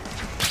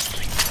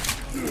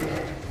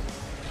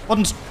 Hvor er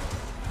den...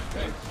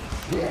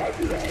 Jeg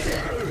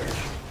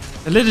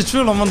er lidt i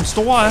tvivl om, hvor den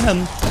store er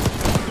henne.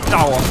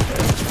 Derovre.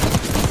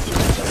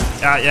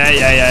 Ja,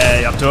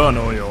 jeg dør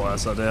nu jo,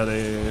 altså. Det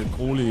er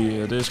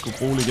grueligt, det er sgu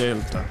grueligt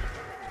galt, der.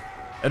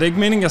 Er det ikke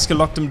meningen, jeg skal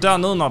lokke dem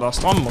derned, når der er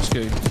strøm, måske?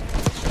 Det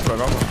kunne jeg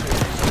godt være.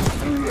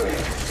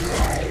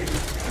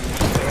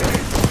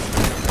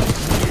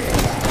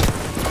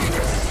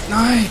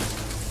 Nej.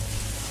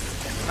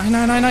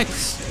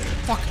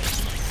 Fuck.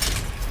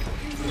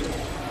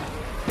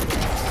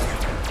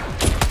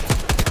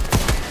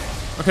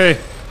 Okay,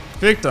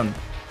 fik den.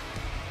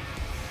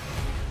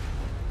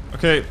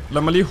 Okay,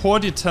 lad mig lige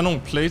hurtigt tage nogle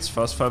plates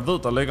først, for jeg ved,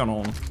 der ligger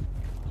nogen.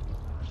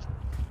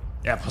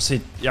 Ja, prøv at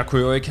se. Jeg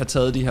kunne jo ikke have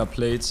taget de her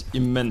plates,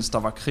 imens der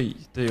var krig.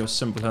 Det er jo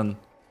simpelthen...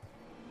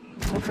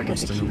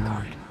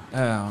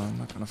 Ja, I'm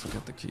not gonna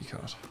forget the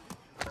keycard.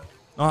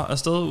 Nå,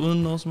 afsted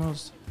uden noget som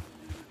helst.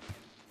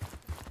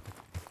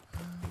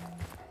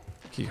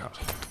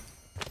 Keycard.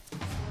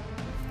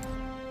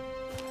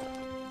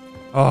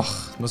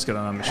 Nu skal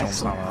den her mission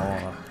snart være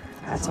over.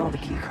 That's all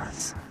the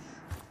keycards.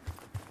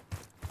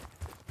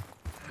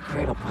 The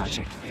Cradle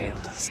project failed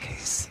in this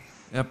case.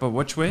 Yeah, but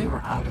which way? We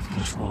were out of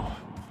control,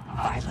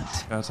 violent.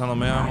 Skal jeg tage noget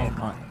mere? Nej. And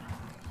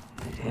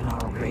in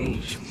our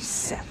rage, we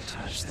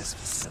sabotaged this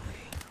facility.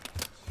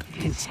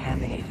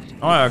 Contaminated.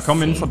 Jeg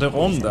kom inden for det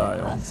rum der,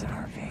 jo.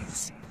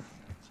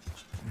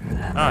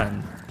 Nej.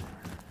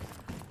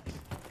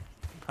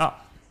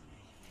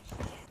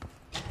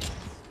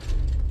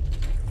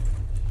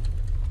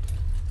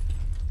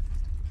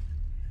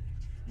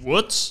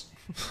 What?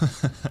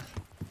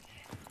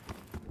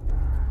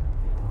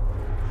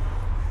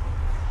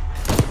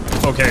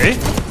 Okay.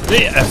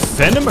 Det er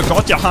fandeme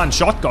godt, jeg har en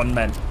shotgun,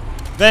 mand.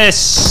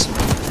 Hvis...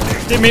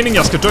 Det er meningen,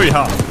 jeg skal dø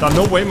her. Der er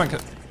no way, man kan...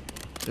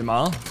 Det er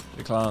meget.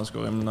 Det klarer jeg sgu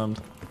rimelig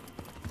nemt.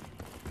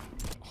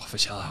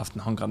 Hvis jeg havde haft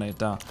en håndgranat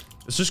der.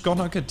 Jeg synes godt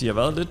nok, at de har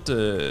været lidt...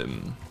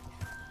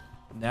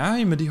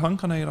 nære med de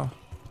håndgranater.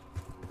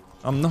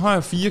 Nu har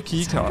jeg 4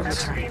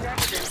 keycards.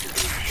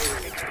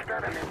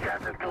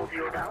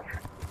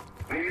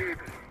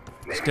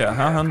 Skal jeg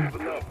have han?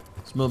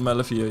 Smid dem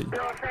alle 4 i.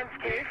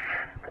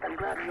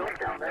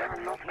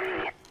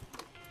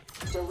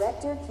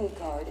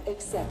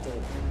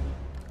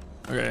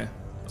 Okay. Jeg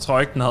tror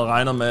ikke, den havde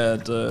regnet med,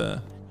 at jeg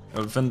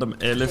ville finde dem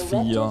alle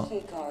 4.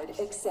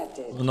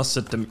 Uden at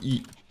sætte dem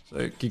i. Så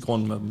jeg gik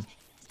rundt med dem.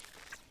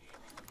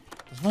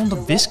 Der er nogen,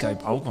 der visker i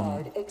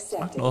baggrunden.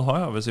 Snak noget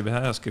højere, hvis I vil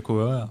have, at jeg skal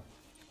kunne høre jer.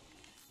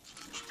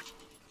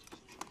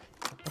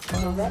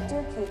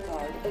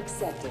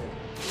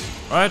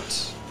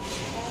 Right.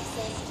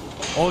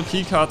 All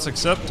keycards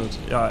accepted.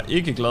 Jeg er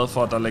ikke glad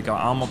for, at der ligger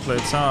armor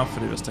plates her,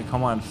 fordi hvis der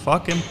kommer en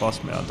fucking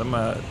boss mere,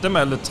 dem er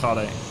jeg lidt træt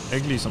af.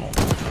 Ikke lige sådan noget.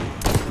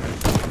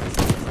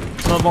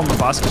 Sådan noget, hvor man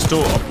bare skal stå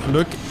og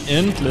plukke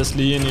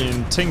endlessly ind i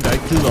en ting, der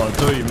ikke gider at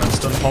dø, mens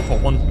den hopper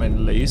rundt med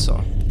en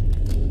laser.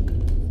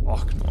 Nu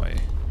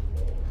af.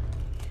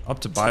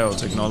 Up to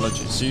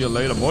biotechnology. See you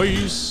later,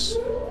 boys.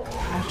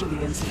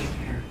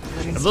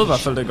 Jeg ved i hvert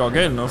fald, det går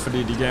galt nu,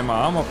 fordi de gav mig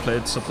armor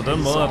plates, så på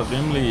den måde er det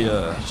rimelig...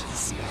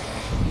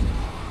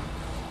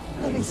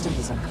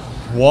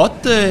 What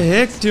the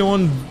heck? Det er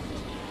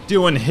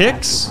jo en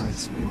heks.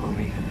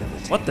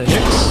 What the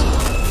heck?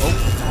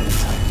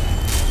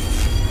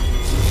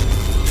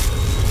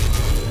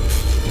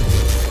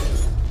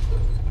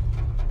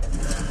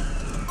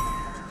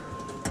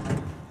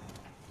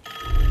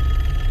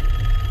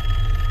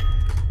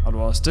 Har du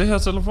også det her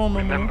telefonnummer?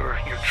 Remember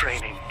your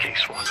training,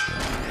 Case 1.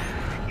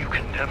 You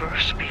can never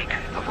speak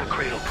of the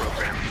Cradle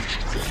program.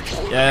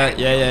 Ja.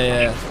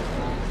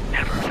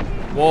 Never.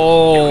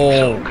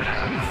 Wow.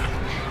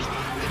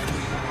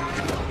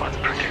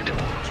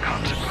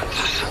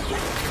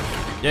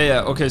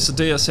 Ja, okay, så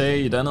det jeg sagde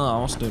i et andet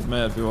afsnit med,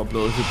 at vi var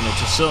blevet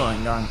hypnotiseret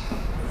engang.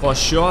 For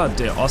sure, at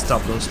det er os, der er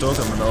blevet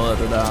stukket med noget af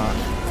det der...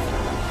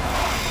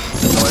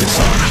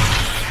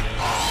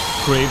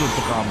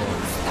 Cradle-programmet.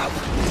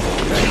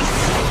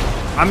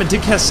 Ej, men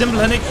det kan jeg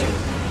simpelthen ikke...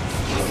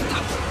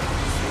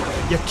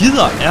 Jeg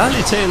gider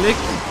ærligt talt ikke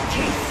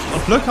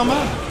at plukke ham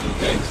af.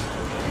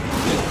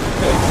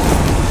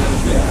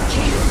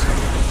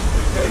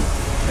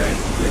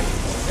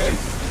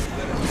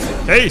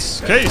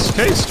 Case.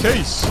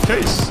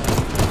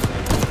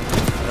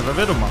 Ja, hvad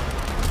ved du mig?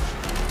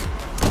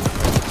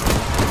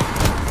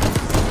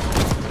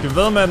 Jeg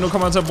ved med, at nu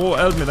kommer jeg til at bruge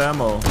alt mit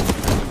ammo. Kan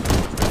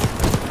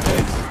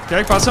jeg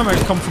ikke bare se, om jeg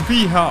kan komme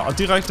forbi her og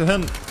direkte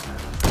hen?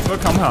 Så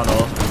kom her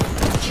noget.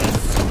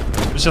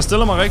 Hvis jeg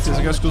stiller mig rigtigt,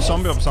 så kan jeg skyde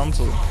zombier på samme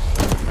tid.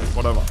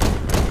 Whatever.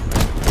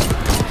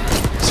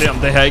 Se om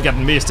det her ikke er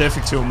den mest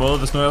effektive måde,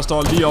 hvis nu jeg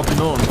står lige oppe i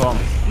nåden på ham.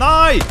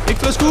 Nej! Ikke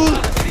flæsk ud!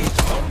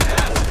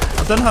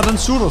 Og den her, den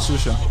sutter,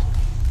 synes jeg.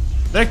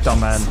 Læg dig,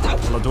 mand.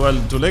 Eller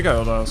du ligger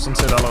jo der sådan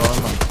set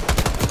allerede, mand.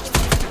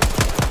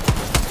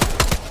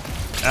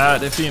 Ja,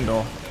 det er fint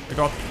dog. Det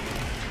er godt.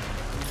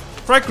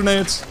 Frag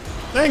grenades!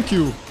 Thank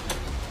you!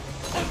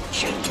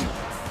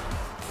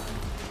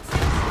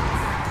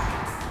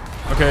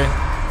 Okay,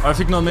 og jeg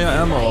fik noget mere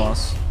ammo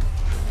også.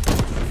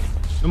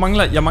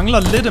 Jeg mangler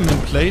lidt af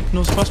min plate. Nu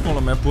er spørgsmålet,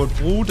 om jeg burde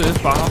bruge det,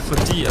 bare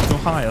fordi, at nu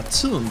har jeg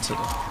tiden til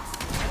det.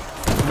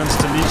 Mens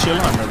det lige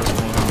chiller en eller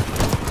smule her.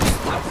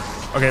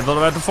 Okay, ved du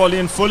hvad? Du får lige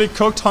en fully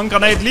cooked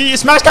håndgranat lige i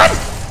smasken!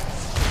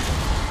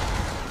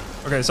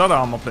 Okay, så er der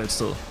armorplate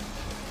sted.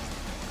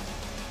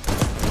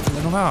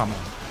 Lad nu være, man.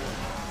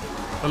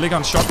 Der ligger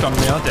en shotgun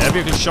mere. Det er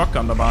virkelig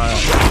shotgun, der bare er.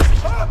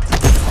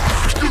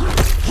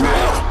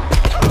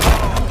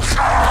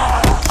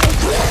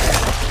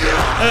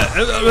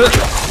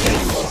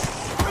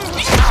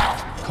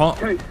 Kom.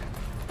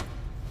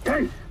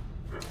 Case!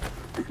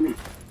 It's me.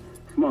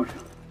 It's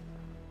Marshall.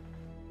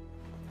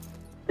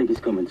 I think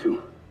he's coming too.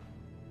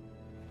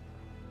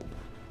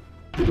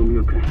 It's gonna be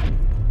okay.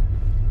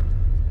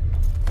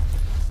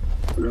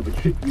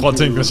 Prøv at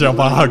tænke, hvis jeg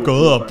bare har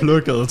gået og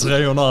plukket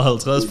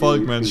 350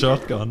 folk med en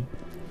shotgun.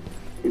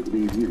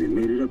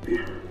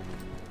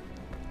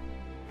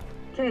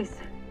 Case,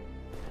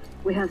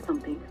 we have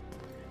something.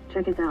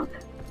 Check it out.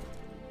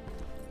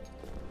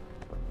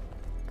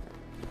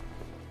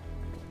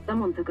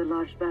 Someone took a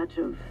large batch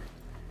of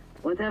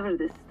whatever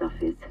this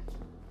stuff is.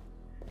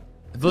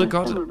 Jeg ved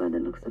godt,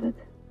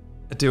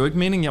 at det er jo ikke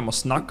meningen, jeg må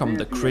snakke om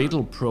The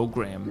Cradle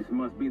Program.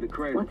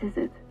 What is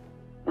it?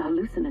 A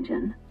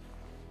hallucinogen?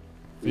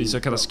 Fordi så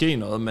kan der ske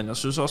noget, men jeg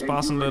synes også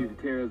bare sådan lidt...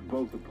 Kan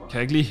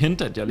jeg ikke lige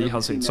hente, at jeg lige har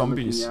set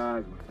zombies?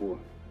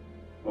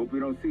 Hope we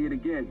don't see it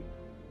again.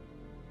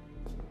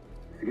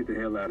 Let's get the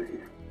hell out of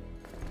here.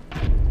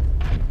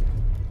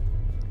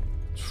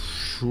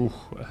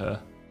 Ja.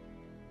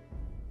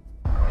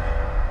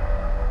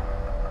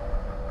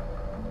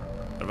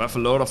 Jeg vil i hvert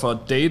fald love dig for, at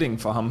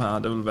dating for ham her,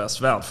 det vil være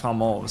svært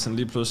fremover, hvis han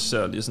lige pludselig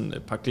ser lige sådan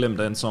et par glemt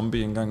af en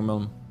zombie en gang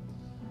imellem.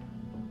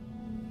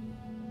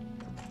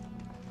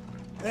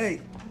 Hey!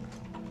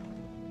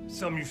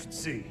 Something you should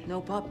see. No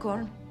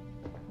popcorn?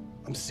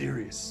 I'm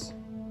serious.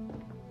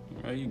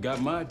 Well, you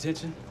got my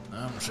attention.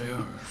 I'm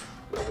serious.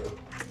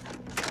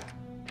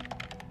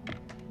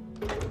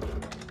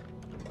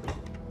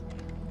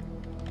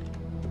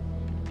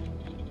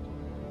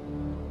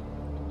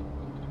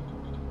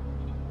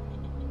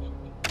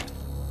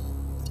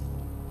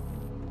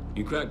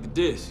 You cracked the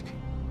disc.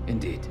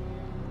 Indeed.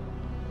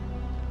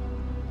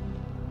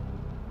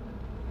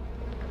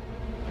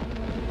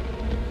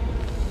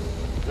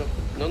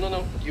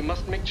 No. You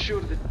must make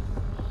sure that...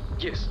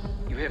 Yes,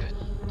 you have it.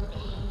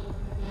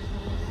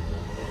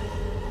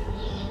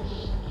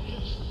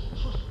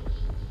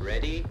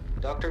 Ready,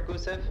 Dr.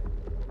 Gusev?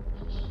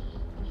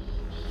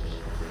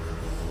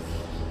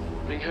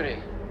 Bring her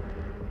in.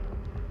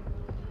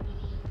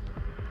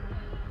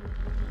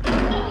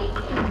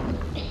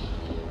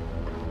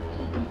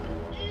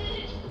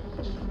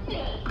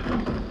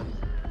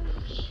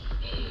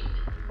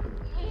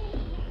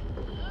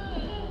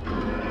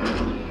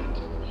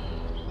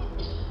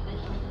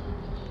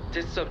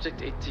 Test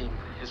subject 18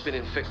 has been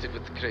infected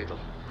with the cradle.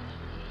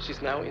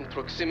 She's now in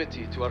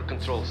proximity to our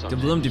control subject.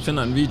 Jeg ved, om de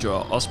finder en video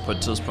af os på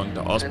et tidspunkt,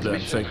 der også bliver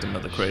infected med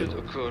The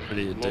Cradle.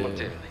 Fordi det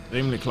er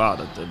rimelig klart,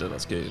 at det er det, der er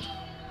sket.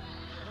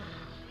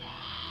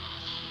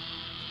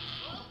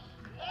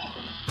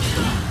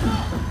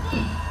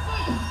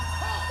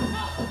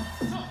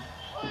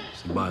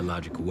 It's a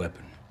biological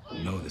weapon.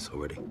 You know this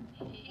already.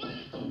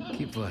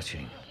 Keep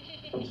watching.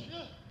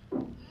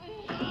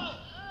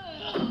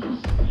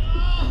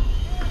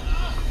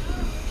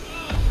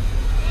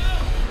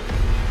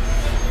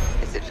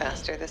 Is it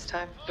faster this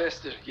time?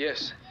 Faster,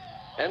 yes.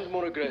 And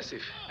more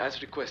aggressive,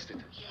 as requested.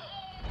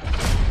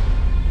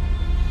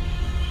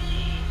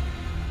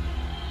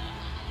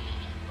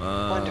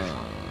 Wonderful.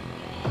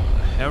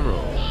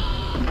 Harrow.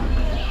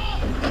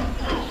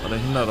 Og det er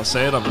hende, der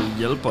sagde, der ville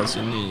hjælpe os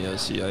inde i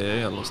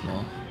CIA eller sådan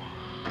noget.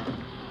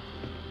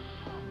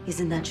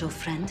 Isn't that your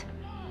friend?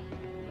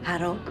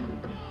 Harrow?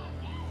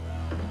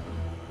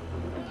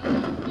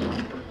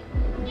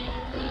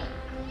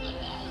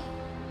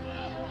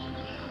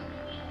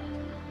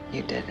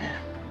 You did it.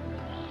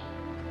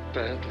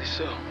 Badly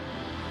so.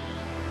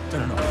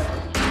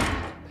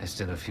 There's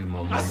still a few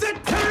more minutes.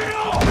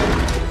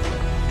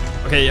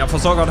 Okay, jeg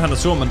forstår godt, at han er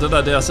sur, men det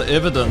der, det er altså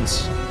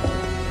evidence.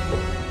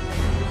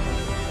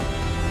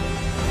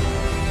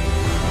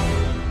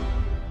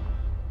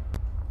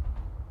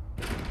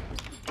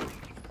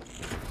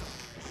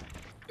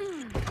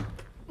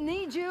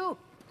 Need you.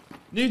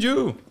 Need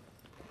you.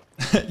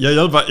 Jeg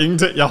hjælper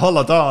ingenting. Jeg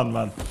holder døren,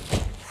 mand.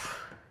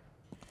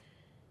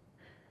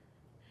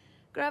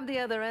 Grab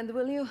the other end,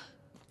 will you?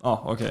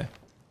 Okay.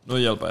 Nu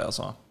hjælper jeg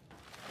så.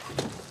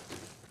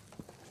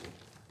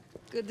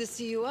 Good to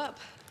see you up.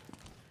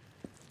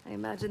 I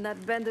imagine that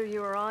bender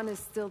you were on is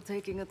still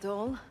taking a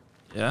toll.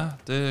 Ja,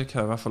 det kan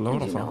jeg i hvert fald love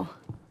dig for.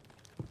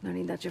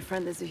 Learning that your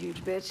friend is a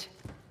huge bitch.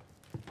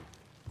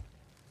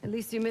 At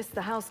least you missed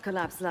the house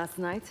collapse last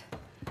night.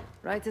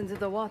 Right into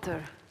the water.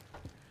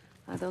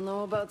 I don't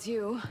know about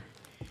you,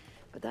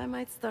 but I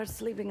might start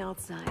sleeping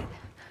outside.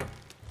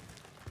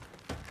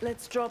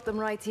 Let's drop them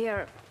right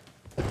here.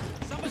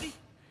 Somebody!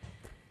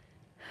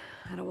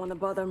 I don't want to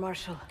bother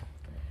Marshall.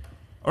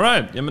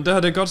 Alright, jamen det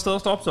her det er et godt sted at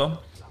stoppe så.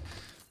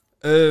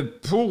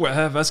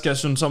 Hvad skal jeg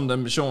synes om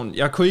den mission?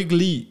 Jeg kunne ikke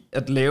lide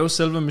at lave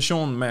selve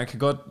missionen, men jeg kan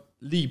godt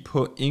lide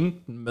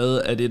pointen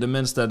med, at i det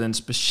mindste er det en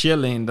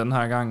speciel en den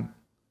her gang.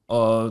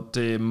 Og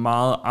det er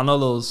meget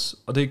anderledes,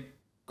 og det er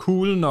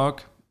cool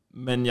nok,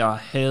 men jeg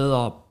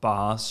hader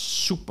bare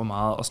super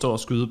meget at stå og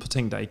skyde på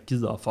ting, der ikke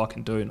gider at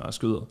fucking dø, når jeg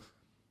skyder.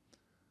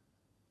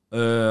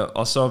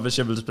 Og så hvis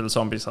jeg ville spille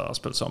zombies, så havde jeg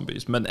spillet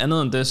zombies. Men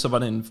andet end det, så var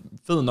det en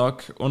fed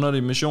nok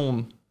underlig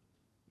mission.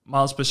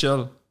 Meget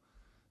speciel.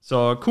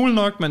 Så cool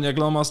nok, men jeg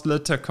glæder mig også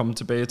lidt til at komme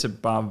tilbage til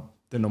bare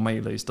det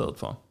normale i stedet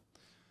for.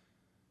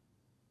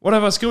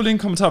 Whatever, skriv lige en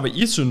kommentar, hvad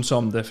I synes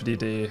om det, fordi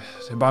det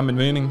er bare min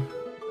mening.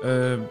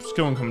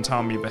 Skriv en kommentar,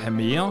 om I vil have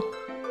mere.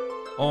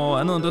 Og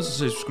andet end det, så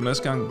ses vi sgu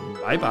næste gang.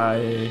 Bye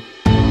bye.